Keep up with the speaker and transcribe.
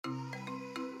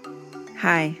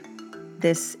Hi,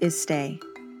 this is Stay,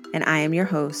 and I am your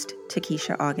host,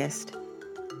 Takesha August.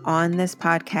 On this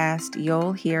podcast,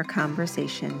 you'll hear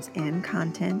conversations and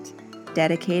content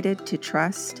dedicated to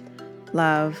trust,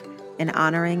 love, and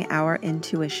honoring our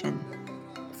intuition,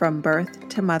 from birth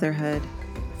to motherhood,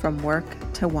 from work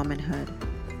to womanhood.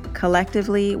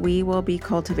 Collectively, we will be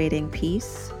cultivating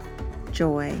peace,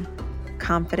 joy,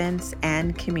 confidence,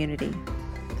 and community,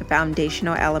 the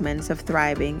foundational elements of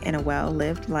thriving in a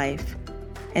well-lived life,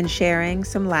 and sharing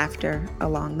some laughter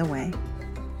along the way.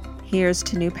 Here's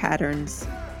to new patterns,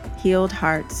 healed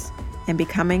hearts, and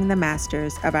becoming the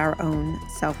masters of our own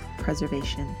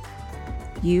self-preservation.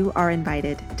 You are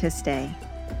invited to stay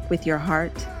with your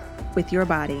heart, with your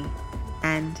body,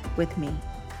 and with me.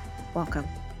 Welcome.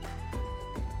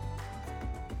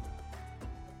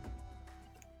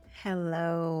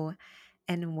 Hello,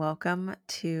 and welcome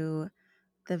to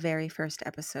the very first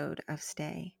episode of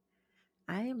Stay.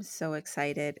 I am so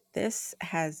excited. This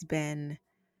has been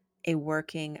a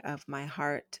working of my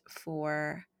heart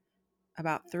for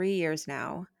about 3 years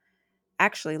now.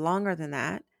 Actually, longer than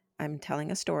that. I'm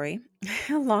telling a story.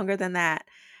 Longer than that.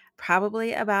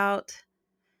 Probably about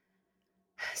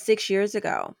 6 years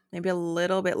ago, maybe a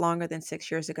little bit longer than 6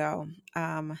 years ago.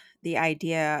 The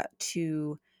idea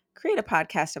to create a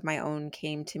podcast of my own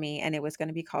came to me, and it was going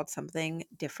to be called something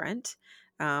different.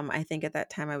 I think at that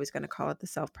time I was going to call it the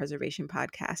Self-Preservation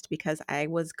Podcast because I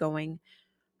was going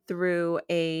through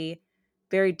a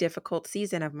very difficult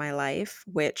season of my life,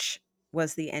 which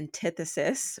was the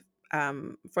antithesis,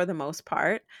 for the most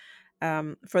part,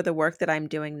 for the work that I'm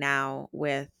doing now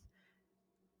with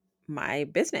my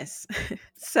business.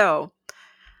 So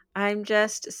I'm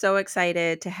just so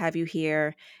excited to have you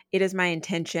here. It is my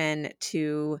intention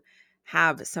to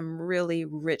have some really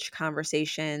rich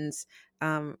conversations,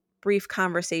 brief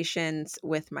conversations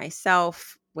with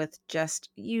myself, with just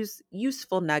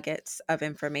useful nuggets of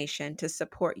information to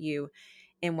support you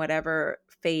in whatever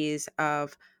phase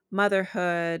of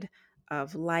motherhood,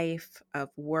 of life, of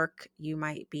work you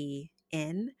might be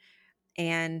in,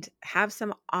 and have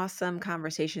some awesome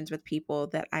conversations with people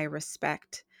that I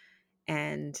respect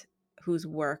and whose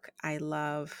work I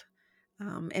love,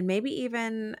 and maybe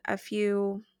even a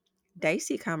few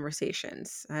dicey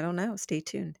conversations. I don't know. Stay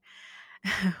tuned.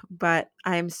 But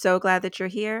I'm so glad that you're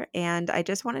here. And I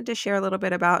just wanted to share a little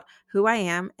bit about who I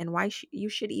am and why you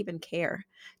should even care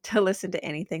to listen to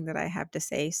anything that I have to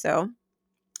say. So,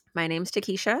 my name's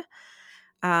Takesha.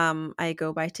 I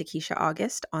go by Takesha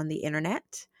August on the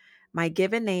internet. My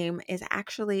given name is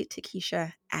actually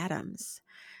Takesha Adams.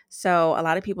 So a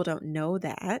lot of people don't know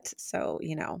that. So,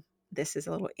 this is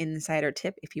a little insider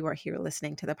tip. If you are here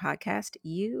listening to the podcast,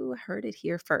 you heard it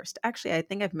here first. Actually, I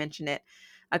think I've mentioned it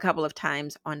a couple of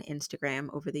times on Instagram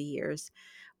over the years.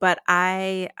 But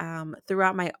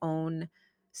throughout my own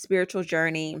spiritual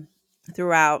journey,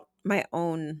 throughout my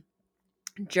own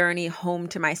journey home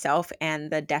to myself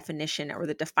and the definition or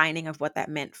the defining of what that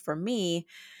meant for me,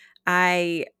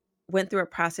 I went through a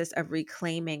process of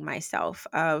reclaiming myself,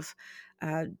 of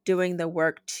doing the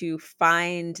work to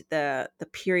find the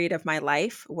period of my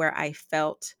life where I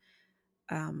felt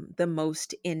the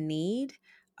most in need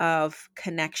of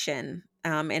connection.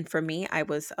 And for me, I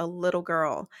was a little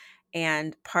girl.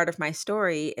 And part of my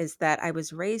story is that I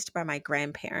was raised by my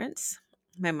grandparents.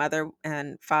 My mother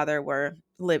and father were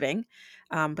living,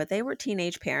 but they were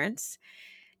teenage parents.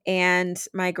 And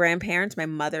my grandparents, my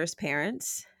mother's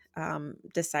parents,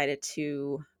 decided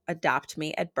to adopt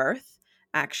me at birth,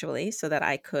 actually, so that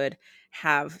I could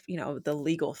have, the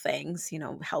legal things,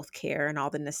 healthcare and all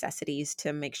the necessities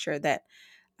to make sure that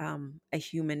a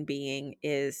human being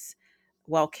is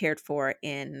well cared for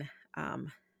in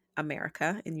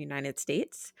America, in the United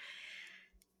States.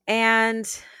 And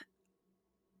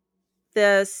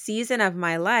the season of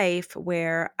my life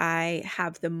where I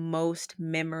have the most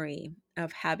memory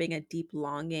of having a deep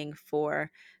longing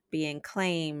for being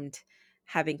claimed,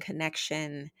 having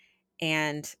connection,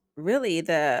 and really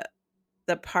the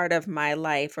part of my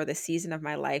life or the season of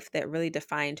my life that really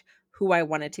defined who I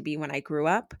wanted to be when I grew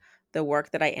up, the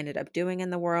work that I ended up doing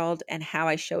in the world, and how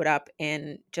I showed up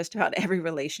in just about every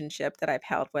relationship that I've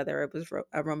held, whether it was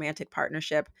a romantic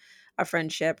partnership, a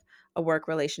friendship, a work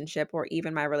relationship, or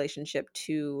even my relationship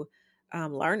to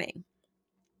learning.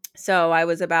 So I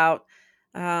was about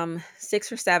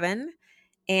 6 or 7,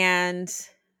 and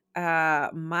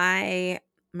my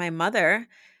mother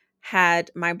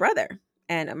had my brother,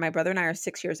 and my brother and I are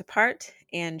 6 years apart,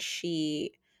 and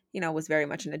she, was very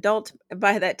much an adult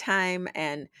by that time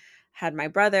and had my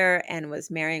brother and was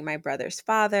marrying my brother's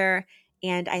father.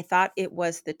 And I thought it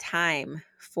was the time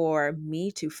for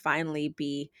me to finally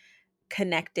be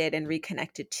connected and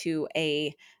reconnected to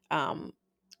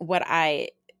what I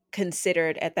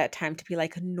considered at that time to be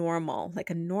like a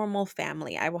normal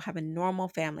family. I will have a normal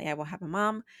family. I will have a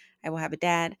mom, I will have a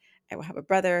dad, I will have a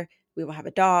brother, we will have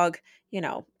a dog,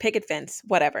 picket fence,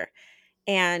 whatever.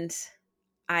 And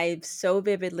I so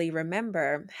vividly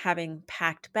remember having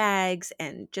packed bags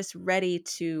and just ready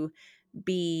to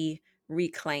be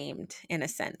reclaimed in a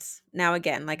sense. Now,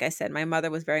 again, like I said, my mother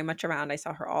was very much around. I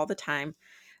saw her all the time,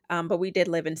 but we did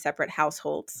live in separate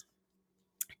households.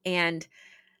 And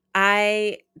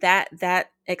that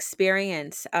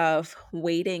experience of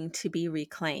waiting to be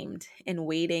reclaimed and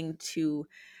waiting to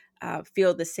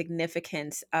feel the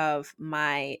significance of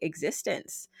my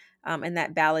existence, and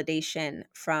that validation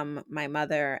from my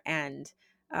mother, and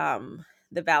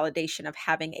the validation of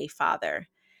having a father,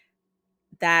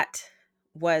 that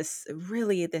was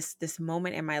really this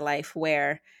moment in my life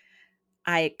where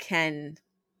I can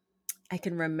I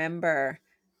can remember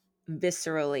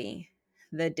viscerally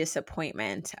the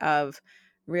disappointment of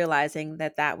realizing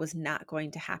that that was not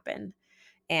going to happen.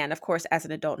 And of course, as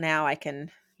an adult now, I can,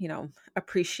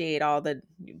 appreciate all the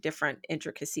different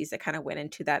intricacies that kind of went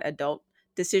into that adult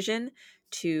decision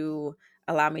to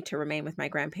allow me to remain with my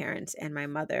grandparents, and my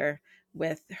mother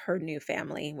with her new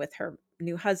family, with her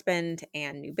new husband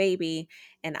and new baby,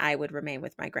 and I would remain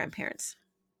with my grandparents.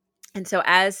 And so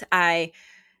as I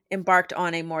embarked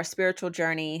on a more spiritual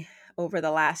journey over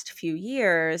the last few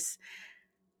years,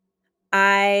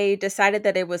 I decided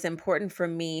that it was important for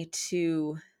me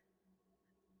to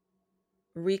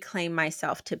reclaim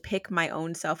myself, to pick my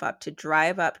own self up, to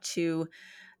drive up to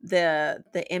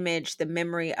the image, the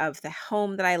memory of the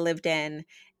home that I lived in,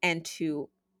 and to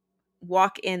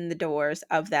walk in the doors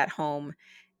of that home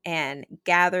and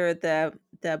gather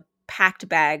the packed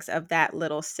bags of that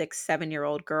little 6,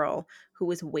 7-year-old girl who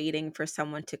was waiting for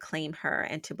someone to claim her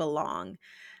and to belong.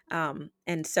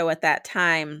 And so at that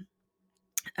time,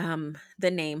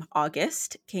 the name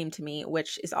August came to me,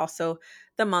 which is also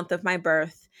the month of my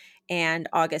birth. And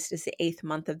August is the 8th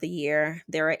month of the year.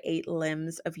 There are 8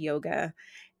 limbs of yoga.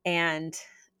 And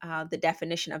the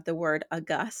definition of the word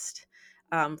august,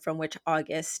 from which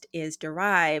August is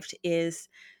derived, is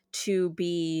to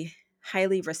be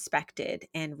highly respected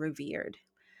and revered.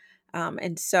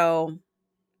 And so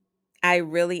I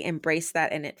really embraced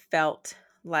that, and it felt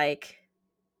like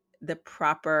the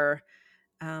proper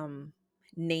um,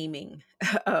 naming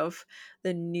of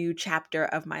the new chapter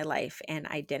of my life and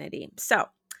identity. So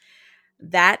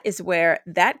that is where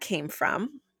that came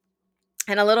from.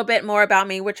 And a little bit more about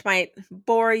me, which might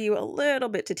bore you a little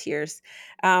bit to tears.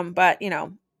 But,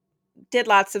 did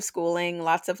lots of schooling,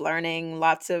 lots of learning,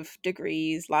 lots of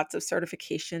degrees, lots of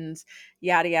certifications,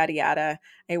 yada, yada, yada.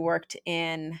 I worked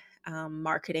in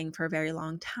marketing for a very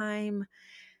long time,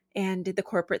 and did the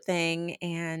corporate thing,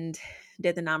 and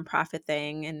did the nonprofit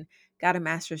thing, and got a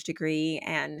master's degree,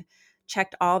 and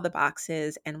checked all the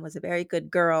boxes, and was a very good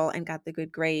girl, and got the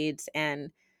good grades,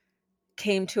 and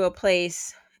came to a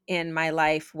place in my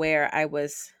life where I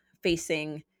was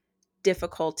facing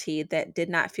difficulty that did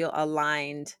not feel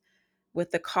aligned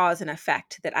with the cause and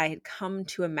effect that I had come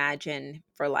to imagine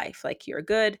for life. Like, you're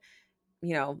good,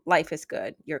 life is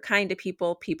good. You're kind to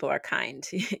people, people are kind.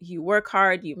 You work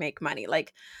hard, you make money.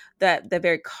 Like the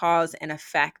very cause and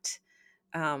effect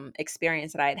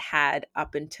experience that I had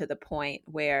up until the point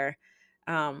where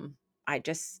I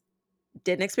just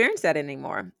didn't experience that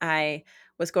anymore. I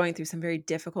was going through some very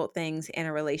difficult things in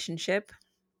a relationship,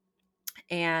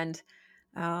 and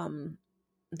um,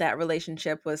 that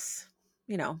relationship was,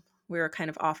 we were kind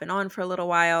of off and on for a little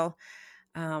while.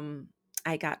 Um,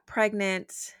 I got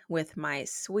pregnant with my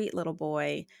sweet little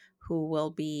boy, who will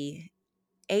be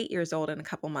 8 years old in a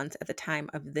couple months at the time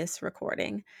of this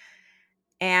recording.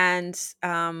 And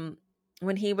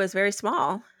when he was very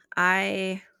small,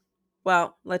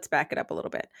 well, let's back it up a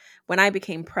little bit. When I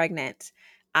became pregnant,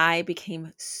 I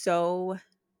became so,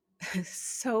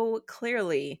 so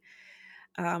clearly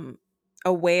um,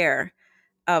 aware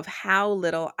of how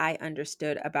little I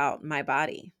understood about my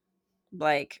body.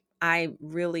 Like, I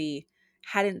really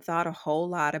hadn't thought a whole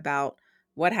lot about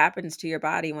what happens to your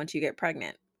body once you get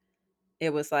pregnant.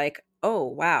 It was like, oh,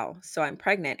 wow. So I'm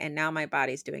pregnant, and now my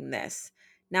body's doing this.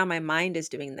 Now my mind is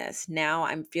doing this. Now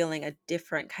I'm feeling a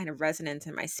different kind of resonance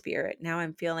in my spirit. Now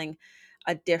I'm feeling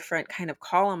a different kind of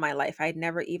call on my life. I'd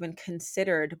never even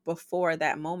considered before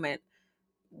that moment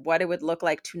what it would look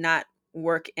like to not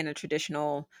work in a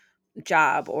traditional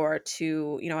job, or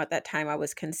to, at that time I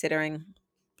was considering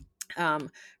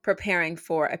preparing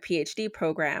for a PhD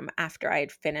program after I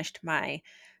had finished my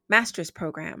master's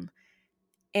program.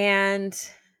 And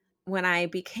when I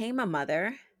became a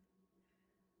mother,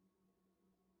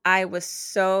 I was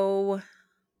so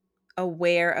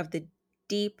aware of the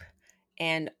deep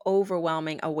and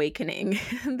overwhelming awakening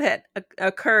that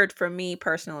occurred for me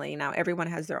personally. Now, everyone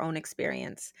has their own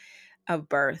experience of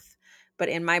birth, but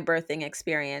in my birthing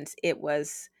experience, it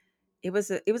was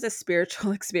a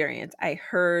spiritual experience. I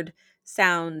heard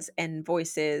sounds and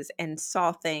voices and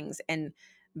saw things and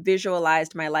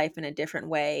visualized my life in a different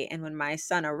way. And when my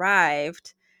son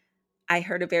arrived, I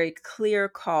heard a very clear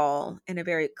call and a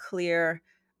very clear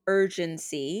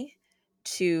urgency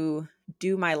to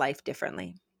do my life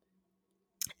differently.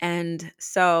 And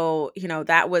so,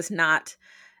 that was not,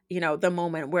 the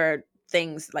moment where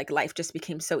things like life just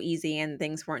became so easy and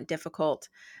things weren't difficult.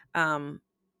 Um,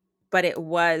 but it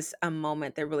was a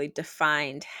moment that really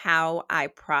defined how I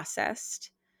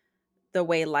processed the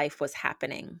way life was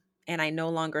happening. And I no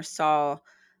longer saw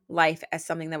life as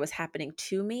something that was happening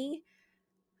to me,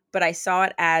 but I saw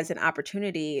it as an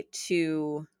opportunity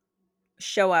to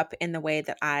show up in the way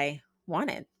that I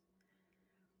wanted.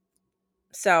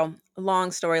 So,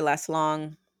 long story less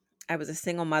long, I was a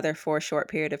single mother for a short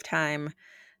period of time.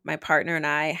 My partner and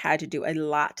I had to do a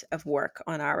lot of work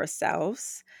on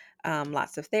ourselves,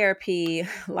 lots of therapy,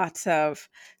 lots of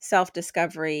self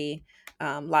discovery,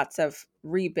 lots of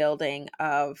rebuilding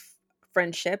of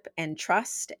friendship and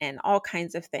trust, and all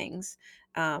kinds of things.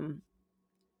 Um,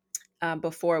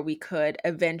 before we could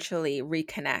eventually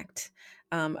reconnect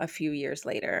a few years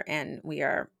later. And we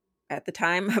are, at the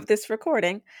time of this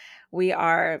recording, we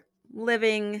are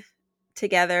living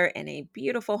together in a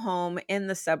beautiful home in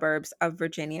the suburbs of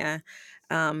Virginia,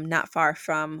 not far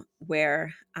from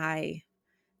where I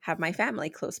have my family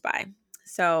close by.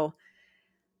 So,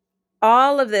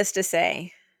 all of this to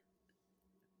say,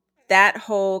 that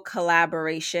whole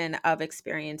collaboration of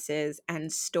experiences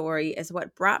and story is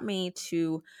what brought me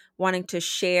to wanting to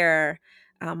share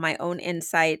my own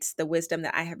insights, the wisdom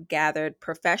that I have gathered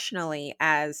professionally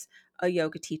as a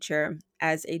yoga teacher,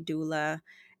 as a doula,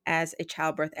 as a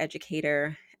childbirth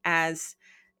educator, as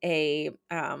a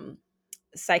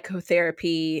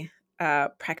psychotherapy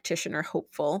practitioner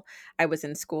hopeful. I was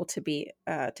in school to be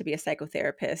a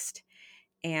psychotherapist,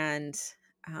 and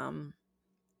um,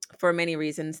 for many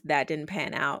reasons that didn't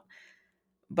pan out,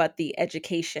 but the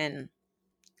education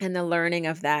and the learning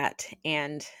of that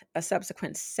and a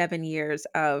subsequent 7 years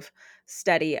of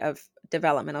study of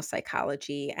developmental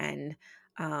psychology and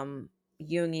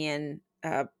Jungian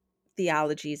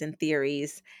theologies and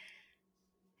theories.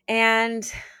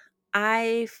 And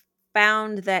I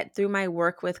found that through my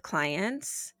work with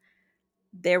clients,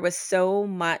 there was so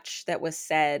much that was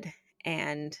said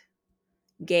and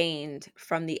gained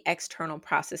from the external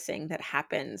processing that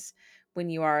happens when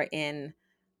you are in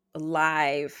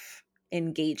live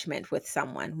engagement with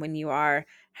someone, when you are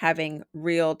having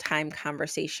real time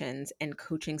conversations and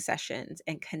coaching sessions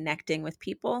and connecting with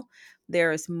people.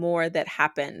 There is more that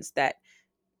happens that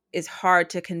is hard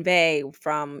to convey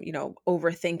from,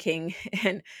 overthinking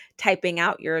and typing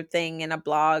out your thing in a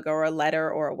blog or a letter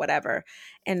or whatever.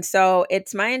 And so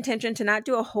it's my intention to not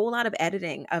do a whole lot of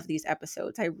editing of these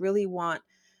episodes. I really want,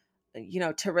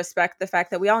 to respect the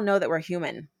fact that we all know that we're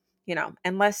human,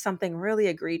 unless something really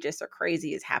egregious or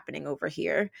crazy is happening over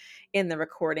here in the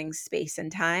recording space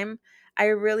and time. I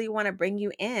really want to bring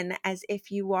you in as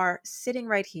if you are sitting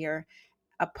right here,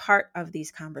 a part of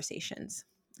these conversations.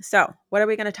 So, what are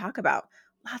we going to talk about?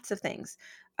 Lots of things.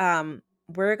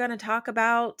 We're going to talk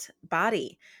about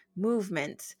body,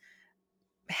 movement,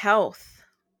 health,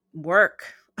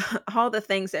 work, all the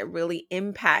things that really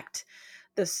impact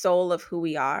the soul of who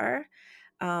we are,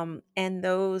 and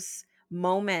those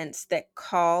moments that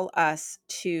call us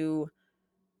to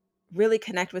really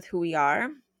connect with who we are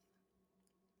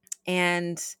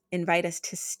and invite us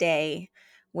to stay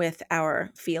with our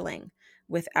feeling,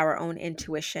 with our own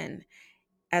intuition,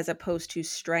 as opposed to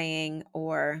straying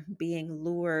or being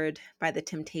lured by the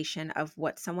temptation of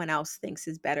what someone else thinks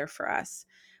is better for us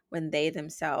when they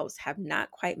themselves have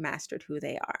not quite mastered who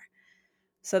they are.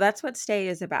 So that's what stay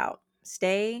is about.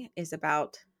 Stay is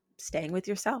about staying with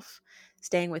yourself,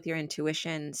 staying with your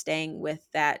intuition, staying with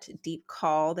that deep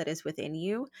call that is within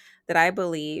you, that I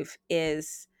believe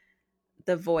is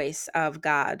the voice of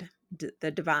God,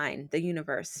 the divine, the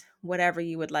universe, whatever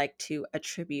you would like to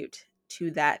attribute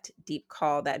to that deep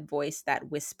call, that voice, that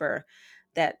whisper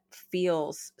that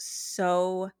feels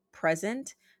so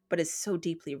present, but is so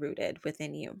deeply rooted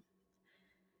within you.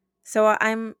 So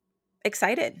I'm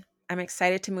excited. I'm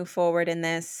excited to move forward in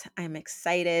this. I'm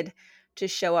excited to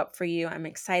show up for you. I'm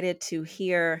excited to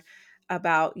hear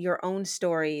about your own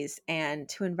stories and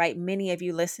to invite many of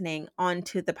you listening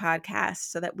onto the podcast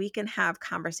so that we can have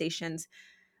conversations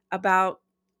about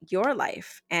your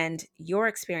life and your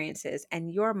experiences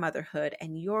and your motherhood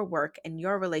and your work and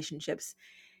your relationships,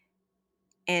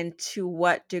 and to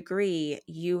what degree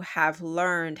you have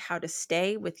learned how to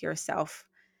stay with yourself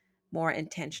more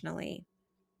intentionally.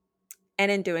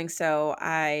 And in doing so,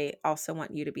 I also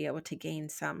want you to be able to gain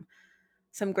some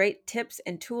great tips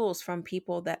and tools from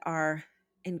people that are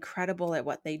incredible at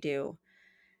what they do,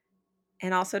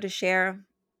 and also to share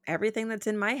everything that's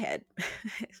in my head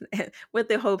with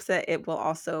the hopes that it will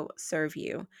also serve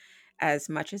you as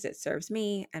much as it serves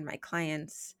me and my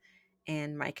clients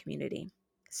and my community.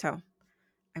 So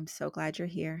I'm so glad you're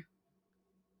here.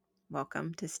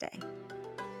 Welcome to Stay.